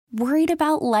Worried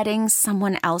about letting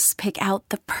someone else pick out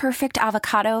the perfect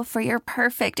avocado for your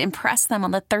perfect impress them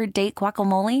on the third date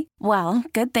guacamole? Well,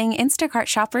 good thing Instacart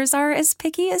shoppers are as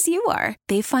picky as you are.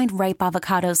 They find ripe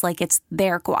avocados like it's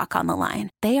their guac on the line.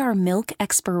 They are milk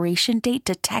expiration date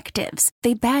detectives.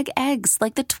 They bag eggs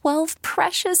like the 12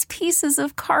 precious pieces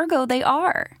of cargo they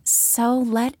are. So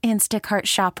let Instacart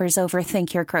shoppers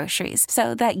overthink your groceries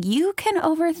so that you can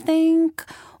overthink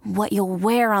what you'll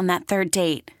wear on that third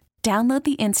date. Download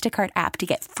the Instacart app to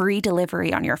get free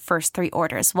delivery on your first 3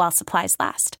 orders while supplies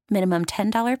last. Minimum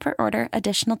 $10 per order.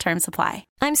 Additional terms apply.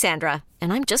 I'm Sandra,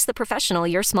 and I'm just the professional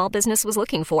your small business was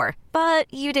looking for.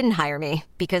 But you didn't hire me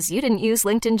because you didn't use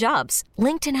LinkedIn Jobs.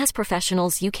 LinkedIn has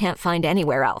professionals you can't find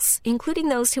anywhere else, including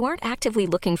those who aren't actively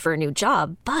looking for a new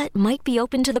job, but might be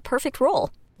open to the perfect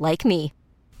role, like me.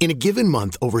 In a given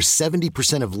month, over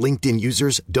 70% of LinkedIn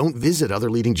users don't visit other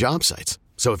leading job sites.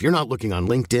 So if you're not looking on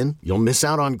LinkedIn, you'll miss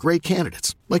out on great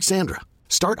candidates like Sandra.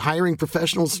 Start hiring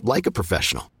professionals like a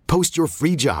professional. Post your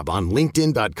free job on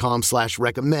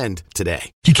linkedin.com/recommend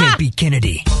today. You can't beat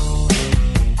Kennedy.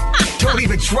 Don't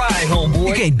even try, homeboy.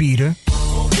 You can't beat her.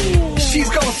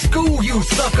 She's gonna school you,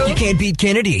 sucker. You can't beat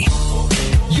Kennedy.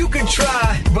 You can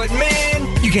try, but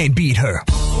man, You can't beat her.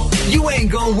 you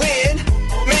ain't gonna win.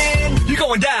 Man, you're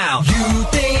going down. You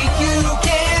think you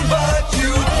can, but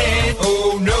you can't.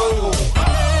 Oh no.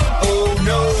 Oh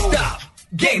no. Stop.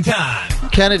 Game time.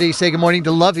 Kennedy, say good morning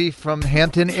to Lovey from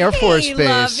Hampton Air Force Hey,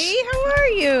 Base. Lovey, how are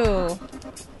you?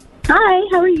 Hi,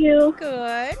 how are you?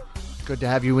 Good. Good to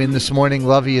have you in this morning.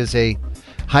 Lovey is a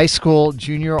high school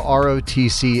junior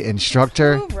ROTC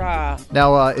instructor. Hoorah.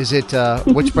 Now, is it,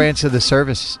 which branch of the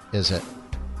service is it?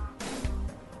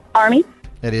 Army?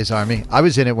 It is Army. I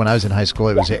was in it when I was in high school.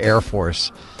 It was the Air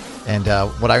Force. And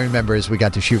what I remember is we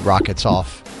got to shoot rockets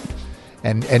off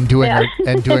and doing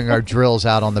our drills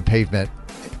out on the pavement.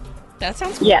 That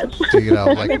sounds cool. Yes. So,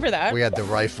 like, remember that. we had the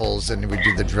rifles and we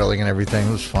did the drilling and everything.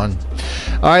 It was fun.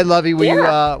 All right, Lovey,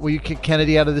 will you kick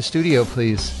Kennedy out of the studio,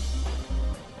 please?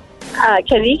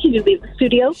 Kennedy, can you leave the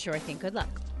studio? Sure thing. Good luck.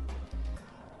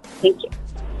 Thank you.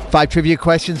 5 trivia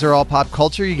questions are all pop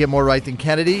culture. You get more right than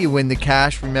Kennedy. You win the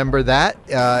cash. Remember that.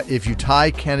 If you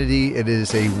tie Kennedy, it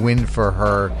is a win for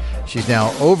her. She's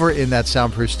now over in that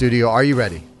soundproof studio. Are you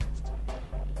ready?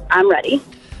 I'm ready.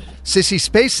 Sissy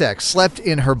Spacek slept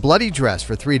in her bloody dress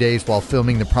for 3 days while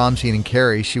filming the prom scene in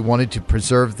Carrie. She wanted to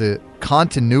preserve the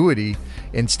continuity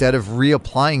instead of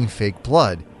reapplying fake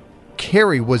blood.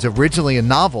 Carrie was originally a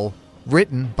novel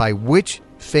written by which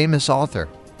famous author?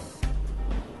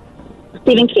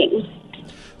 Stephen King.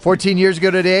 14 years ago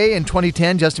today, in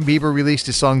 2010, Justin Bieber released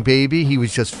his song Baby. He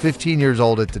was just 15 years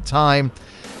old at the time.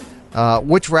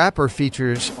 Which rapper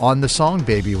features on the song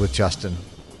Baby with Justin?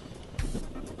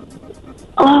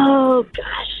 Oh,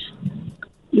 gosh.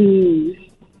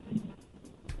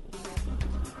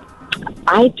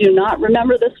 I do not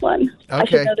remember this one. I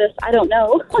should know this. I don't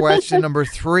know. Question number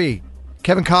 3.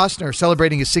 Kevin Costner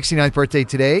celebrating his 69th birthday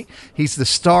today. He's the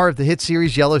star of the hit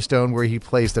series Yellowstone, where he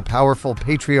plays the powerful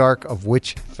patriarch of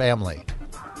which family?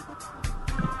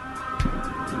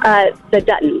 The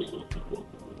Duttons.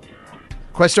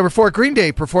 Question number 4. Green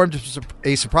Day performed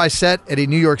a surprise set at a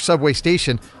New York subway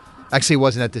station. Actually, it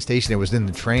wasn't at the station. It was in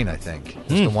the train, I think. It's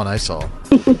the one I saw.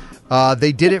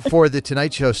 They did it for The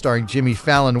Tonight Show starring Jimmy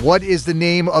Fallon. What is the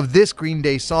name of this Green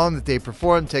Day song that they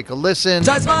performed? Take a listen.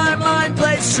 Does my mind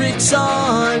play tricks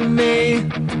on me?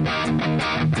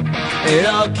 It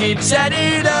all keeps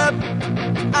adding up.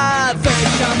 I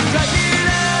think I'm cracking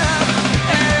up.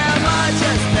 Am I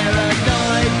just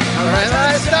paranoid? All right,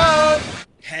 let's go.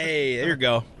 Hey, there you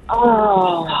go.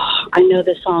 Oh, I know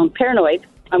this song. Paranoid.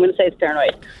 I'm going to say it's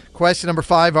Paranoid. Question number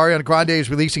 5. Ariana Grande is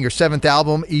releasing her 7th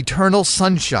album, Eternal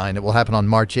Sunshine. It will happen on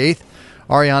March 8th.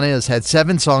 Ariana has had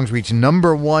 7 songs reach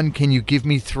number 1. Can you give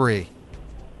me 3?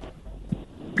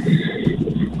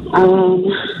 Let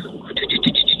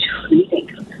me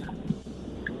think.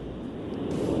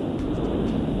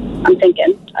 I'm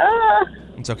thinking.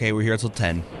 It's okay. We're here until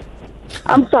 10.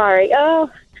 I'm sorry. Oh.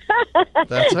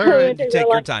 That's all right. You take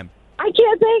your time. I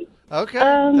can't think. Okay,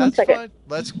 One second. fine.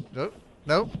 Let's.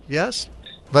 Yes.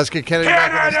 Let's get Kennedy back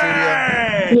in the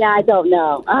studio. Yeah, I don't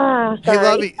know. Sorry. Hey,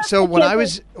 Lovey. So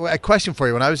a question for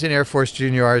you. When I was in Air Force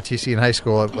Junior ROTC in high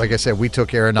school, like I said, we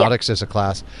took aeronautics as a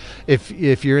class.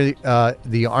 If you're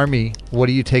the Army, what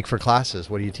do you take for classes?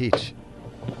 What do you teach?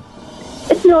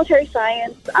 It's military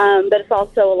science, but it's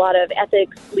also a lot of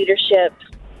ethics, leadership,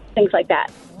 things like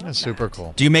that. That's super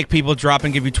cool. Do you make people drop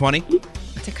and give you 20?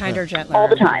 To kinder, gentler. all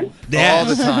the time. Yeah. All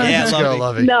the time. Yeah, Let's go, Lovey.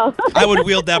 Lovey. No. I would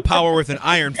wield that power with an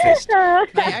iron fist. My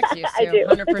ex used I to, do.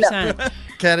 100%.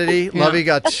 Kennedy, Lovey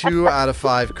got 2 out of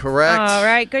 5 correct. All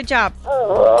right, good job.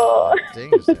 Oh.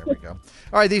 Dings, there we go.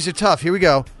 All right, these are tough. Here we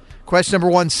go. Question number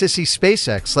 1, Sissy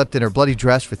Spacek slept in her bloody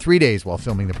dress for 3 days while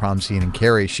filming the prom scene in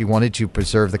Carrie. She wanted to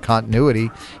preserve the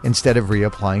continuity instead of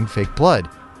reapplying fake blood.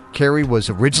 Carrie was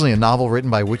originally a novel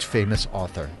written by which famous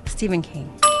author? Stephen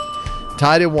King.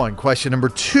 Tied at 1. Question number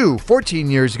 2. 14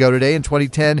 years ago today in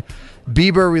 2010,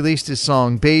 Bieber released his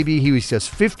song Baby. He was just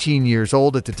 15 years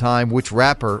old at the time. Which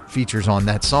rapper features on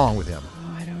that song with him?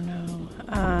 Oh, I don't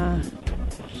know.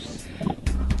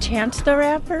 Chance the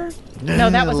Rapper? No,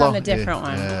 that was on the different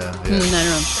one. Yeah, I don't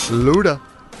know. Luda.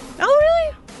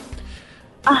 Oh,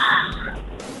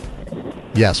 really?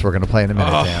 Yes, we're going to play in a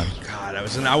minute, Dan. God, I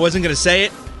wasn't going to say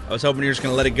it. I was hoping you were just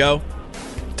going to let it go.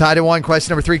 Tied at 1.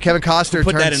 Question number 3. Kevin Costner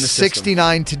Put that turned in the system.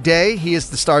 69 today. He is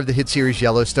the star of the hit series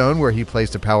Yellowstone, where he plays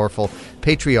the powerful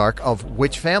patriarch of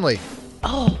which family?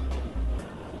 Oh.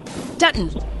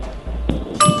 Dutton.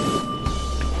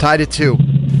 Tied at 2.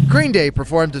 Green Day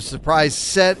performed a surprise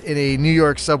set in a New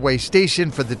York subway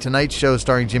station for The Tonight Show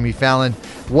starring Jimmy Fallon.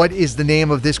 What is the name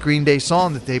of this Green Day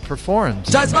song that they performed?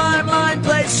 Does my mind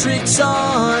play tricks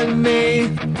on me?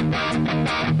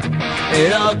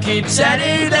 It all keeps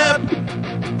adding up.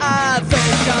 I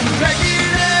think I'm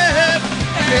cracking up.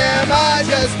 Am I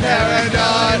just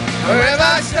paranoid? Or am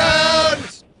I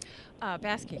stoned?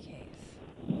 Basket case.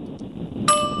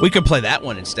 We could play that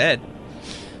one instead.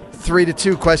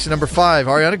 3-2. Question number 5.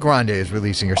 Ariana Grande is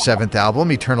releasing her 7th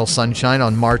album, Eternal Sunshine,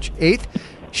 on March 8th.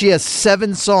 She has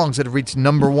 7 songs that have reached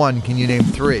number 1. Can you name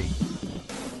 3?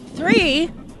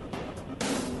 3?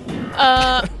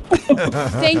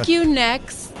 Thank You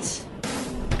Next.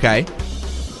 Okay.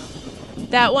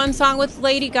 That one song with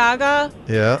Lady Gaga.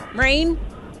 Yeah. Rain.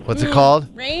 What's it called?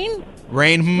 Rain.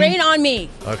 Rain. Rain on Me.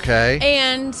 Okay.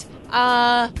 And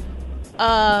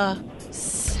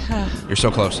You're so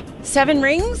close. 7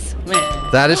 Rings.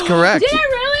 That is correct. Did I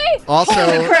really? Holy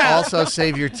Also, crap.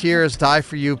 Save Your Tears, Die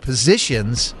For You,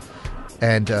 Positions.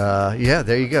 And, yeah,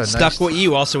 there you go. Stuck with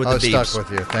you, also with the beeps. Stuck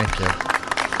with you. Thank you.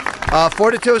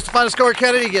 4-2 is the final score.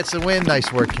 Kennedy gets the win.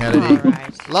 Nice work, Kennedy. All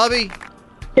right. Lovey.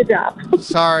 Good job.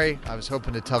 Sorry. I was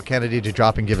hoping to tell Kennedy to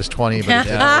drop and give us 20, but it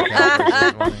didn't work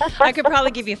out. I could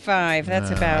probably give you 5.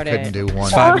 That's about I couldn't it. do 1.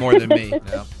 It's 5 more than me.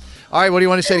 No. All right, what do you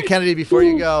want to say to Kennedy before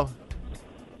you go?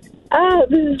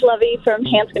 This is Lovey from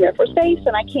Hanscom Air Force Base,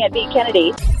 and I can't beat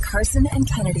Kennedy. Carson and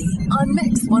Kennedy on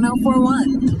Mix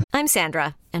 104.1. I'm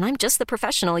Sandra, and I'm just the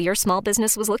professional your small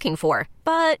business was looking for.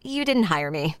 But you didn't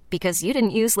hire me because you didn't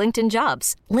use LinkedIn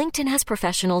Jobs. LinkedIn has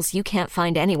professionals you can't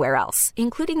find anywhere else,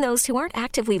 including those who aren't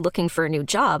actively looking for a new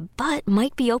job, but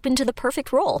might be open to the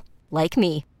perfect role, like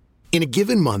me. In a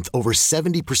given month, over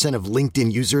 70% of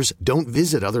LinkedIn users don't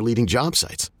visit other leading job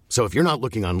sites. So if you're not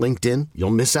looking on LinkedIn, you'll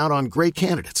miss out on great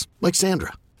candidates like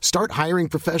Sandra. Start hiring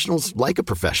professionals like a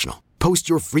professional. Post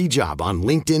your free job on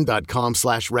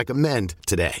linkedin.com/recommend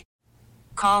today.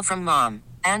 Call from mom.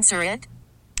 Answer it.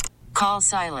 Call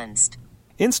silenced.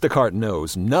 Instacart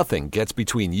knows nothing gets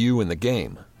between you and the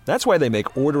game. That's why they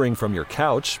make ordering from your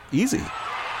couch easy.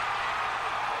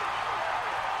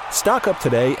 Stock up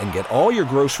today and get all your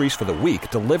groceries for the week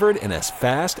delivered in as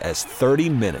fast as 30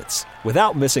 minutes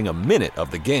without missing a minute of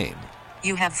the game.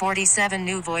 You have 47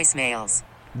 new voicemails.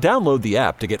 Download the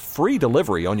app to get free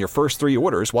delivery on your first 3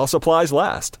 orders while supplies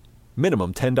last.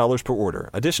 Minimum $10 per order.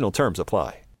 Additional terms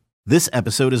apply. This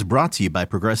episode is brought to you by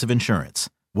Progressive Insurance.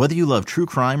 Whether you love true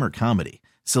crime or comedy,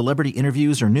 celebrity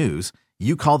interviews or news,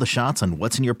 you call the shots on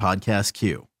what's in your podcast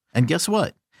queue. And guess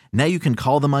what? Now you can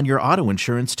call them on your auto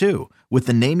insurance too with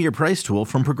the Name Your Price tool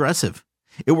from Progressive.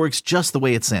 It works just the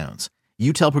way it sounds.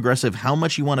 You tell Progressive how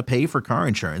much you want to pay for car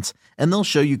insurance, and they'll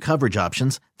show you coverage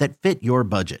options that fit your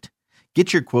budget.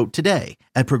 Get your quote today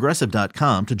at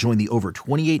Progressive.com to join the over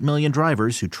 28 million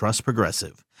drivers who trust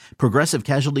Progressive. Progressive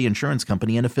Casualty Insurance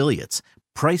Company and Affiliates.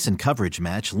 Price and coverage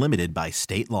match limited by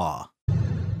state law.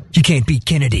 You can't beat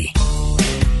Kennedy.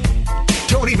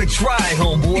 Don't even try,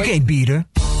 homeboy. You can't beat her.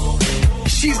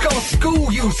 She's gonna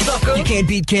school you, sucker. You can't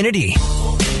beat Kennedy.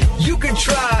 You can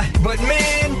try, but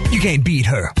man, You can't beat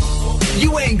her.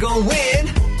 you ain't gonna win.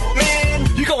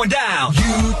 Man, you're going down.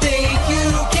 You think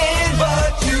you can,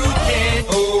 but you can't.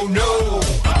 Oh no.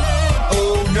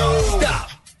 Oh no. Stop.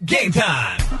 Game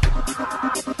time.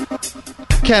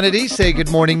 Kennedy, say good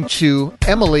morning to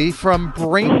Emily from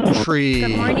Braintree.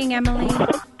 Good morning, Emily.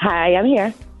 Hi, I'm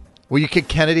here. Will you kick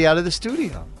Kennedy out of the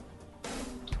studio?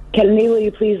 Kennedy, will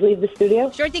you please leave the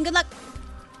studio? Sure thing. Good luck.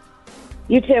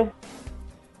 You too.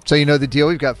 So you know the deal.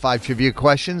 We've got 5 trivia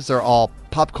questions. They're all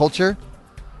pop culture.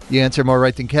 You answer more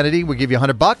right than Kennedy, we'll give you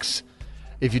 $100.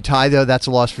 If you tie, though, that's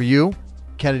a loss for you.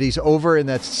 Kennedy's over in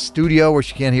that studio where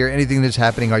she can't hear anything that's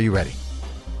happening. Are you ready?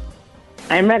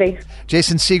 I'm ready.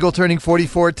 Jason Segel turning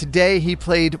 44 today. He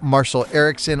played Marshall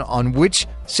Erickson on which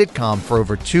sitcom for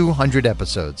over 200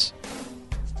 episodes?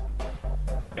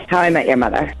 How I Met Your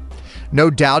Mother. No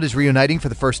Doubt is reuniting for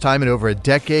the first time in over a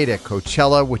decade at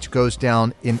Coachella, which goes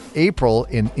down in April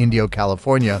in Indio,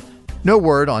 California. No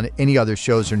word on any other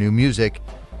shows or new music.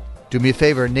 Do me a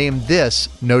favor, name this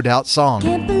No Doubt song.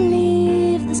 Can't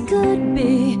believe this could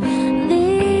be the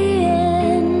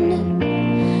end.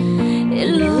 It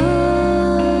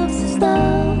looks as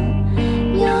though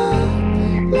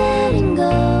you're letting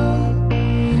go.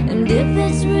 And if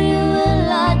it's real,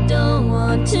 well, I don't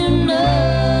want to know.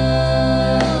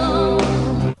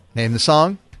 Name the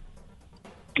song.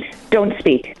 Don't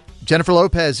Speak. Jennifer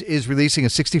Lopez is releasing a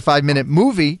 65-minute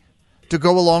movie to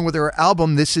go along with her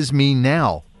album, This Is Me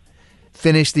Now.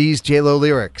 Finish these J-Lo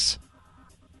lyrics.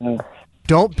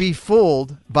 Don't be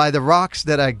fooled by the rocks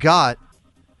that I got.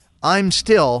 I'm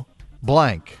still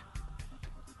blank.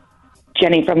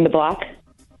 Jenny from the Block.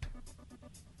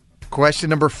 Question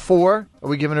number 4. Are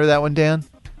we giving her that one, Dan?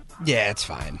 Yeah, it's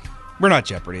fine. We're not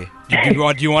Jeopardy. Do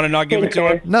you want to not give it to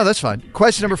her? No, that's fine.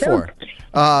 Question number 4.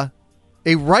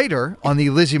 A writer on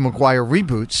the Lizzie McGuire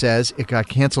reboot says it got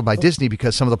canceled by Disney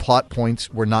because some of the plot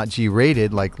points were not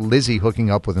G-rated, like Lizzie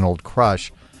hooking up with an old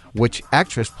crush. Which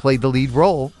actress played the lead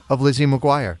role of Lizzie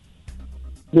McGuire?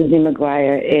 Lizzie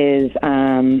McGuire is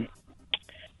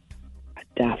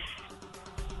Duff.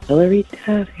 Hillary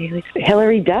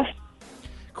Duff.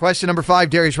 Question number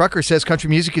 5. Darius Rucker says country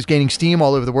music is gaining steam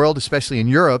all over the world, especially in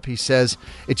Europe. He says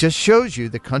it just shows you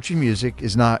that country music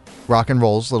is not rock and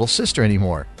roll's little sister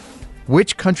anymore.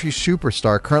 Which country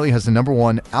superstar currently has the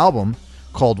 #1 album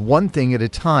called One Thing at a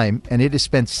Time, and it has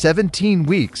spent 17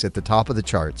 weeks at the top of the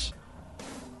charts?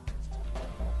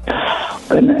 Oh,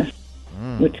 goodness.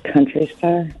 Which country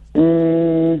star?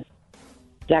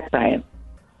 Jack Bryan.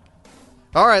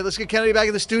 All right, let's get Kennedy back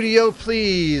in the studio,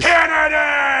 please.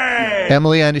 Kennedy!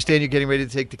 Emily, I understand you're getting ready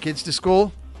to take the kids to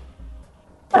school.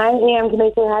 I am. Can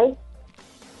I say hi?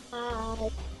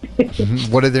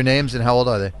 What are their names and how old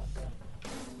are they?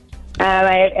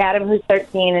 I have Adam, who's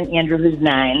 13, and Andrew, who's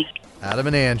 9. Adam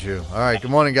and Andrew. All right,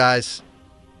 good morning, guys.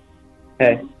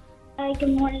 Hey. Hi,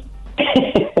 good morning.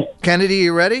 Kennedy,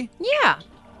 you ready? Yeah.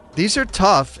 These are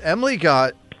tough. Emily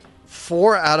got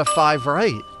 4 out of 5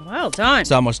 right. Well done.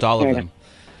 It's almost all of them.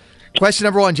 Question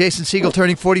number 1. Jason Segel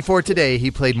turning 44 today. He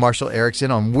played Marshall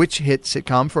Erickson on which hit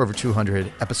sitcom for over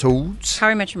 200 episodes? How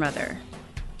I Met Your Mother.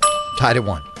 Tied at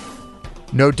 1.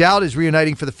 No Doubt is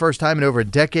reuniting for the first time in over a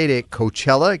decade at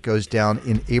Coachella. It goes down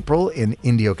in April in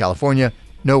Indio, California.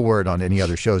 No word on any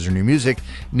other shows or new music.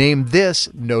 Name this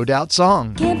No Doubt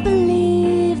song. Can't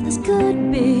believe this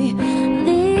could be the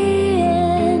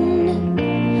end.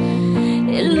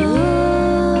 It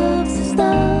looks as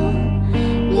though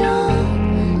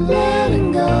you're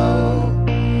letting go.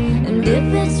 And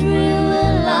if it's real,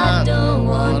 well, I don't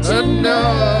want to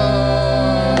know.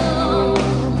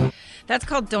 That's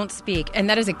called Don't Speak, and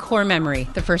that is a core memory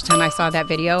the first time I saw that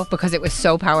video because it was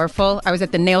so powerful. I was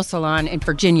at the nail salon in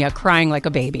Virginia crying like a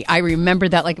baby. I remember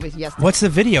that like it was yesterday. What's the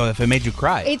video if it made you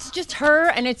cry? It's just her,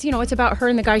 and it's, it's about her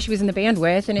and the guy she was in the band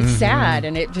with, and it's sad,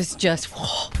 and it was just,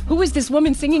 who is this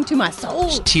woman singing to my soul?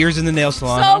 Just tears in the nail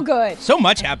salon. So good. So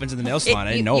much happens in the nail salon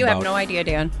I didn't know you about. You have no idea,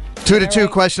 Dan. 2-2.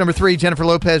 Question number 3. Jennifer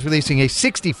Lopez releasing a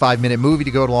 65-minute movie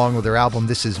to go along with her album,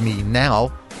 This Is Me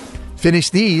Now. Finish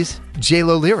these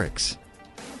J-Lo lyrics.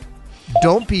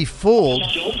 Don't be fooled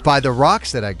by the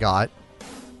rocks that I got.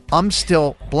 I'm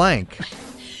still blank.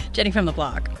 Jenny from the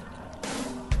Block.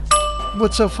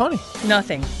 What's so funny?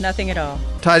 Nothing at all.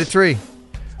 Tied at 3.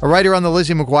 A writer on the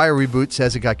Lizzie McGuire reboot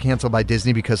says it got canceled by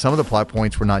Disney because some of the plot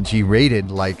points were not G-rated,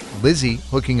 like Lizzie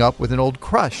hooking up with an old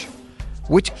crush.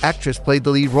 Which actress played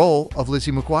the lead role of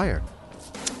Lizzie McGuire?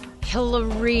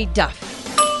 Hillary Duff.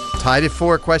 Tied at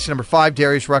 4. Question number 5.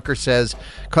 Darius Rucker says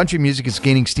country music is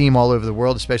gaining steam all over the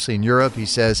world, especially in Europe. He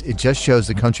says it just shows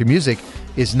that country music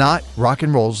is not rock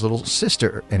and roll's little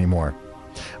sister anymore.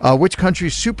 Which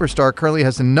country's superstar currently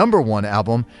has the #1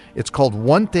 album? It's called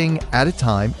One Thing at a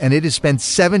Time, and it has spent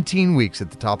 17 weeks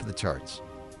at the top of the charts.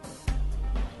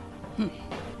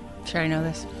 Should I know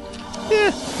this?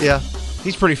 Yeah.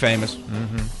 He's pretty famous.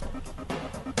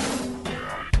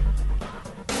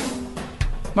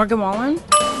 Morgan Wallen?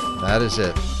 That is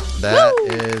it. That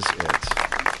is it.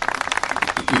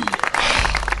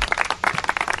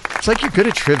 It's like you're good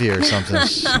at trivia or something.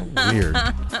 It's so weird.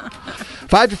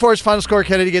 5-4 is final score.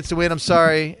 Kennedy gets the win. I'm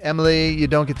sorry, Emily, you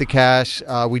don't get the cash.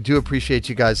 We do appreciate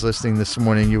you guys listening this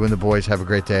morning. You and the boys have a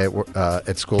great day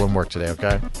at school and work today,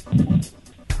 okay?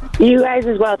 You guys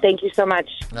as well. Thank you so much.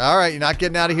 All right, you're not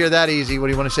getting out of here that easy. What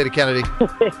do you want to say to Kennedy?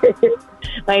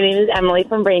 My name is Emily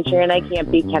from Braintree, and I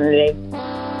can't beat Kennedy.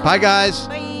 Bye, guys.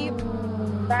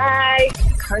 Bye.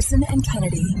 Carson and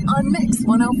Kennedy on Mix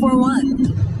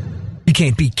 104.1. You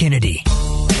can't beat Kennedy.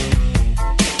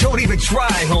 Don't even try,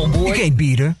 homeboy. You can't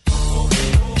beat her.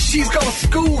 She's gonna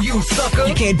school you, sucker.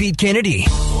 You can't beat Kennedy.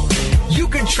 You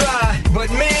can try, but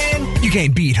man, You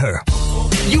can't beat her.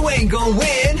 you ain't gonna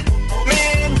win.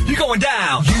 Man, you're going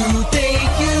down. You think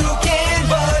you can,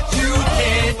 but you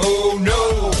can't. Oh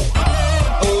no.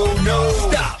 Oh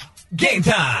no. Stop. Game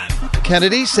time.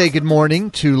 Kennedy, say good morning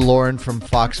to Lauren from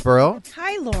Foxborough.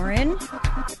 Hi, Lauren.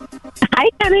 Hi,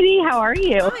 Kennedy. How are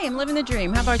you? Hi, I'm living the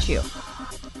dream. How about you?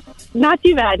 Not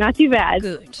too bad. Not too bad.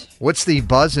 Good. What's the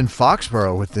buzz in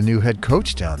Foxborough with the new head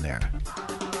coach down there?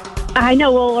 I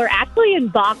know. Well, we're actually in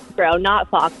Boxborough,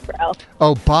 not Foxborough.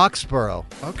 Oh, Boxborough.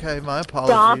 Okay, my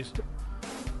apologies.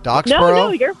 Doxborough?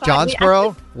 No, you're fine.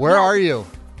 Johnsborough? Where are you?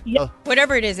 Yeah.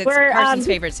 Whatever it is, it's We're, Carson's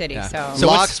favorite city. Yeah. So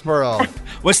Locksboro.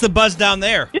 What's the buzz down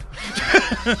there?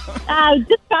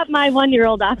 Just got my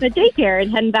 1-year-old off at daycare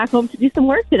and heading back home to do some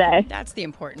work today. that's the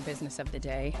important business of the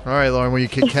day. All right, Lauren, will you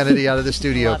kick Kennedy out of the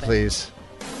studio, Love it. please?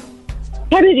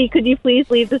 Kennedy, could you please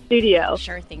leave the studio?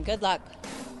 Sure thing. Good luck.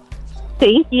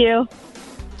 Thank you.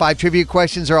 5 trivia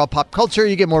questions are all pop culture.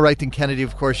 You get more right than Kennedy,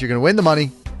 of course, you're going to win the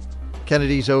money.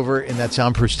 Kennedy's over in that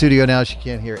soundproof studio now. She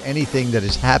can't hear anything that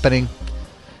is happening.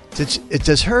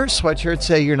 Does her sweatshirt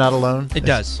say you're not alone? It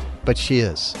does. But she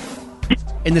is.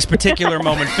 In this particular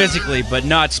moment, physically, but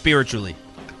not spiritually.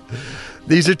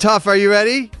 These are tough. Are you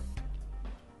ready?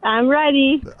 I'm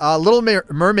ready. Little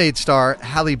Mermaid star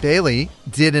Halle Bailey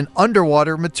did an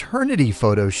underwater maternity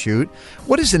photo shoot.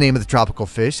 What is the name of the tropical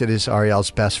fish that is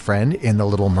Ariel's best friend in The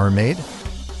Little Mermaid?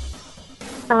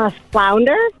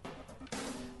 Flounder?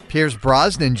 Pierce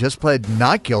Brosnan just pled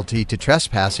not guilty to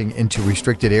trespassing into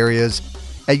restricted areas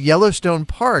at Yellowstone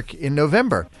Park in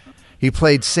November. He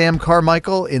played Sam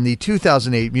Carmichael in the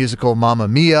 2008 musical Mamma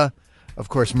Mia. Of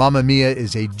course, Mamma Mia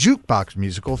is a jukebox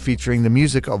musical featuring the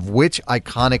music of which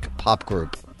iconic pop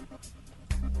group?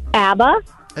 ABBA?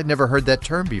 I'd never heard that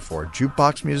term before.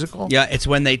 Jukebox musical? Yeah, it's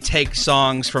when they take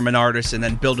songs from an artist and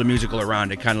then build a musical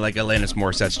around it, kind of like Alanis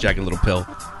Morissette's Jagged Little Pill.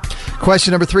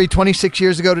 Question number 3. 26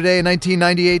 years ago today, in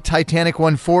 1998, Titanic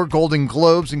won 4 Golden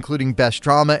Globes, including Best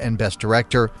Drama and Best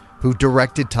Director. Who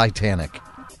directed Titanic?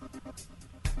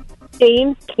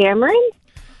 James Cameron?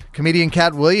 Comedian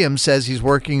Cat Williams says he's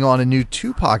working on a new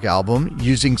Tupac album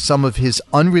using some of his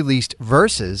unreleased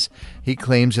verses. He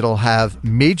claims it'll have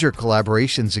major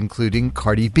collaborations, including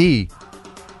Cardi B.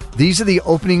 These are the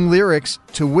opening lyrics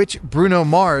to which Bruno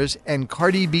Mars and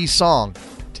Cardi B song?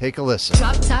 Take a listen.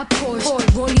 Drop top Porsche,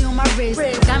 rollie on my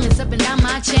wrist, diamonds up and down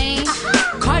my chain.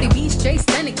 Cardi B straight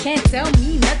stunning, can't tell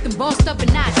me nothing. Bossed up and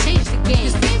I changed the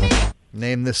game.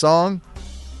 Name the song.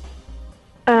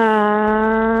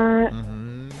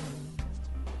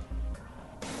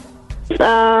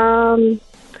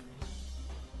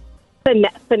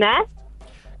 Finesse?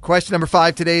 Question number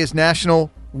 5 today is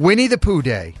National Winnie the Pooh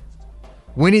Day.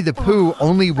 Winnie the Pooh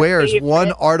only wears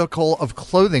one article of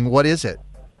clothing. What is it?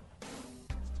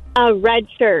 A red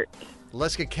shirt.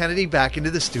 Let's get Kennedy back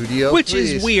into the studio, Which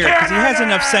please. is weird, because he has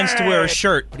enough sense to wear a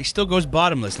shirt, but he still goes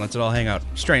bottomless and lets it all hang out.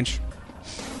 Strange.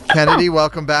 Kennedy,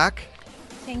 welcome back.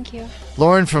 Thank you.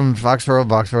 Lauren from Foxborough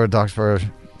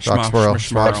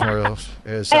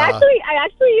is... I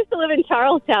actually used to live in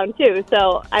Charlestown, too,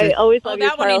 so I always love your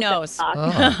that one he Charlestown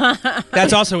knows. talk.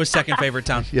 That's also his second favorite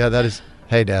town. Yeah, that is...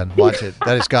 Hey, Dan, watch it.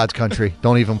 That is God's country.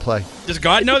 Don't even play. Does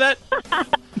God know that?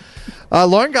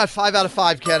 Lauren got 5 out of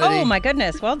 5, Kennedy. Oh, my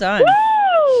goodness. Well done.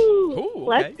 Woo! Ooh, okay.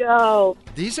 Let's go.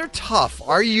 These are tough.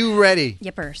 Are you ready?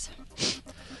 Yippers.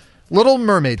 Little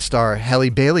Mermaid star Halle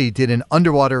Bailey did an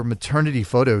underwater maternity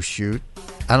photo shoot.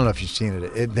 I don't know if you've seen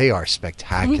it. They are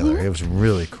spectacular. It was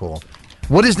really cool.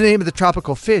 What is the name of the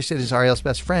tropical fish that is Ariel's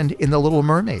best friend in The Little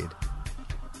Mermaid?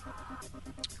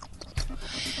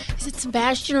 Is it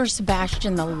Sebastian or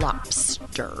Sebastian the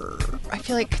lobster? I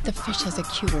feel like the fish has a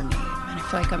cuter name, and I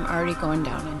feel like I'm already going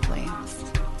down in flames.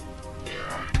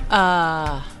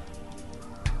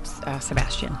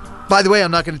 Sebastian. By the way,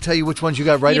 I'm not going to tell you which ones you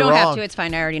got right or wrong. You don't have to. It's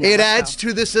fine. I already know. It Let's adds go.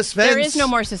 to the suspense. There is no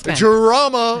more suspense.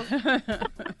 Drama.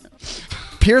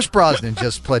 Pierce Brosnan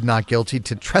just pled not guilty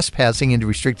to trespassing into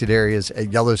restricted areas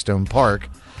at Yellowstone Park.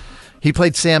 He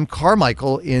played Sam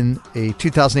Carmichael in a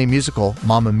 2008 musical,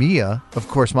 Mamma Mia. Of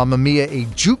course, Mamma Mia, a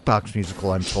jukebox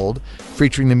musical, I'm told,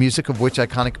 featuring the music of which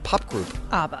iconic pop group?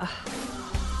 ABBA.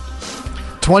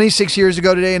 26 years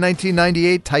ago today, in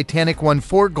 1998, Titanic won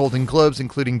 4 Golden Globes,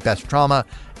 including Best Drama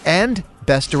and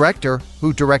Best Director.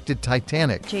 Who directed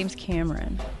Titanic? James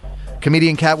Cameron.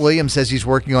 Comedian Cat Williams says he's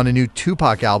working on a new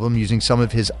Tupac album using some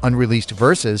of his unreleased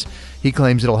verses. He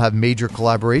claims it'll have major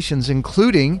collaborations,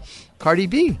 including Cardi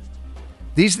B.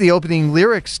 These are the opening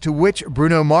lyrics to which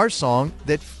Bruno Mars song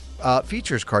that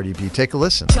features Cardi B. Take a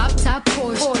listen. Drop top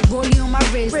Porsche, rollie on my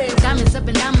wrist, diamonds up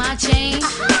and down my chain.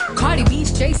 Cardi B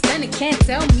straight stunning, can't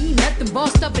tell me nothing.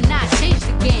 Bossed up and I changed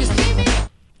the game.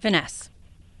 Finesse.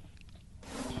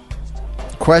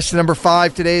 Question number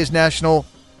 5 today is National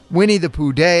Winnie the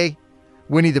Pooh Day.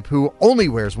 Winnie the Pooh only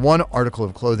wears one article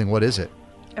of clothing. What is it?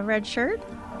 A red shirt?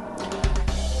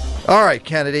 All right,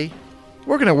 Kennedy.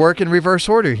 We're going to work in reverse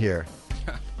order here.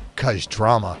 Because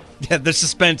drama. Yeah, the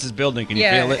suspense is building. Can you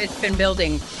feel it? Yeah, it's been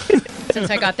building since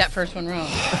I got that first one wrong.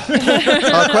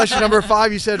 Question number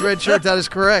 5, you said red shirt. That is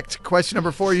correct. Question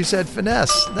number 4, you said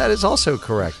finesse. That is also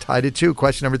correct. Tied at 2.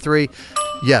 Question number 3,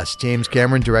 yes, James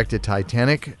Cameron directed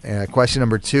Titanic. Question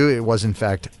number 2, it was in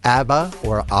fact ABBA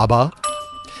or ABBA.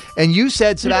 And you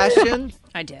said, Sebastian?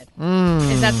 I did.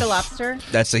 Is that the lobster?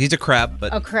 He's a crab,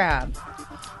 but A crab.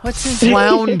 What's his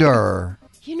Flounder.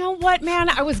 You know what, man?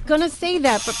 I was going to say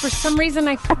that, but for some reason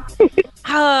And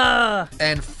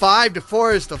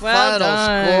 5-4 is the final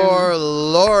done. score.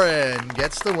 Lauren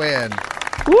gets the win.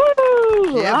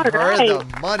 Woo! Give All her right. the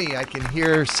money. I can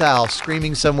hear Sal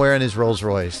screaming somewhere in his Rolls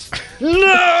Royce. Rolls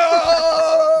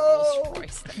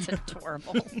Royce. That's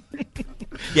adorable.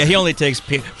 yeah, he only takes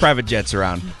private jets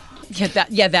around. That's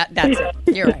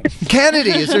it. You're right. Kennedy,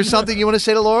 is there something you want to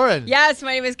say to Lauren? Yes,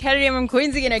 my name is Kennedy. I'm from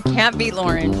Quincy, and I can't beat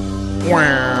Lauren.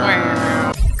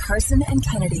 Carson and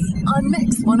Kennedy on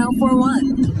Mix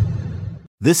 104.1.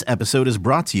 This episode is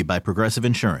brought to you by Progressive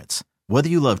Insurance. Whether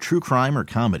you love true crime or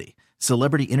comedy,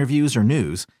 celebrity interviews or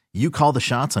news, you call the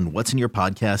shots on what's in your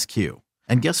podcast queue.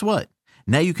 And guess what?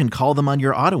 Now you can call them on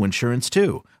your auto insurance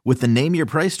too with the Name Your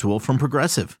Price tool from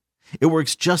Progressive. It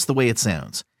works just the way it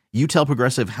sounds. You tell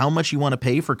Progressive how much you want to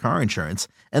pay for car insurance,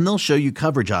 and they'll show you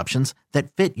coverage options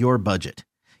that fit your budget.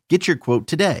 Get your quote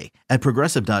today at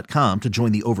Progressive.com to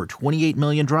join the over 28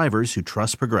 million drivers who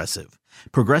trust Progressive.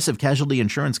 Progressive Casualty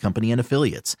Insurance Company and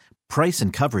Affiliates. Price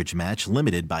and coverage match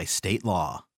limited by state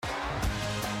law.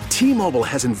 T-Mobile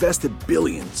has invested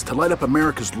billions to light up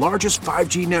America's largest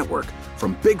 5G network,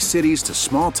 from big cities to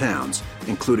small towns,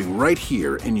 including right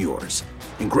here in yours.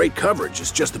 And great coverage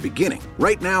is just the beginning.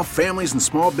 Right now, families and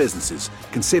small businesses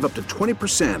can save up to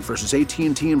 20% versus AT&T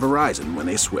and Verizon when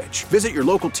they switch. Visit your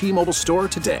local T-Mobile store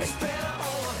today.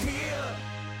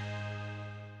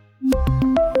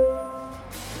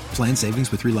 Plan savings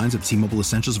with 3 lines of T-Mobile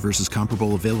Essentials versus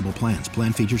comparable available plans.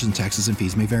 Plan features and taxes and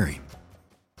fees may vary.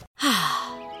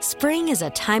 Spring is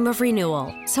a time of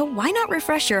renewal, so why not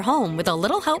refresh your home with a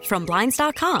little help from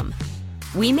Blinds.com?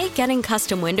 We make getting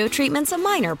custom window treatments a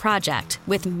minor project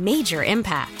with major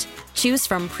impact. Choose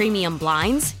from premium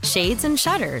blinds, shades, and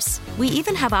shutters. We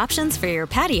even have options for your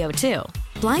patio, too.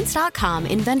 Blinds.com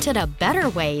invented a better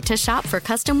way to shop for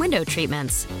custom window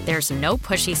treatments. There's no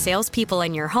pushy salespeople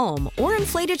in your home or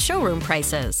inflated showroom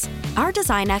prices. Our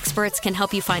design experts can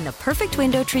help you find the perfect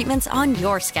window treatments on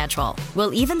your schedule.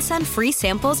 We'll even send free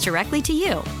samples directly to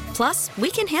you. Plus, we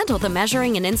can handle the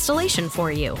measuring and installation for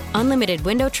you. Unlimited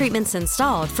window treatments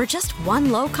installed for just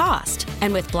one low cost.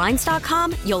 And with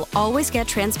Blinds.com, you'll always get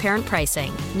transparent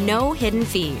pricing. No hidden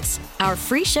fees. Our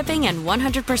free shipping and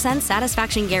 100%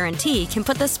 satisfaction guarantee can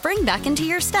put the spring back into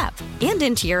your step and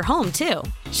into your home, too.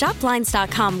 Shop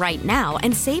Blinds.com right now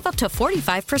and save up to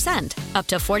 45%. Up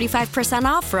to 45%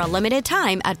 off for a limited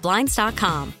time at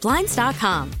Blinds.com.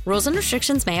 Blinds.com. Rules and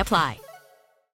restrictions may apply.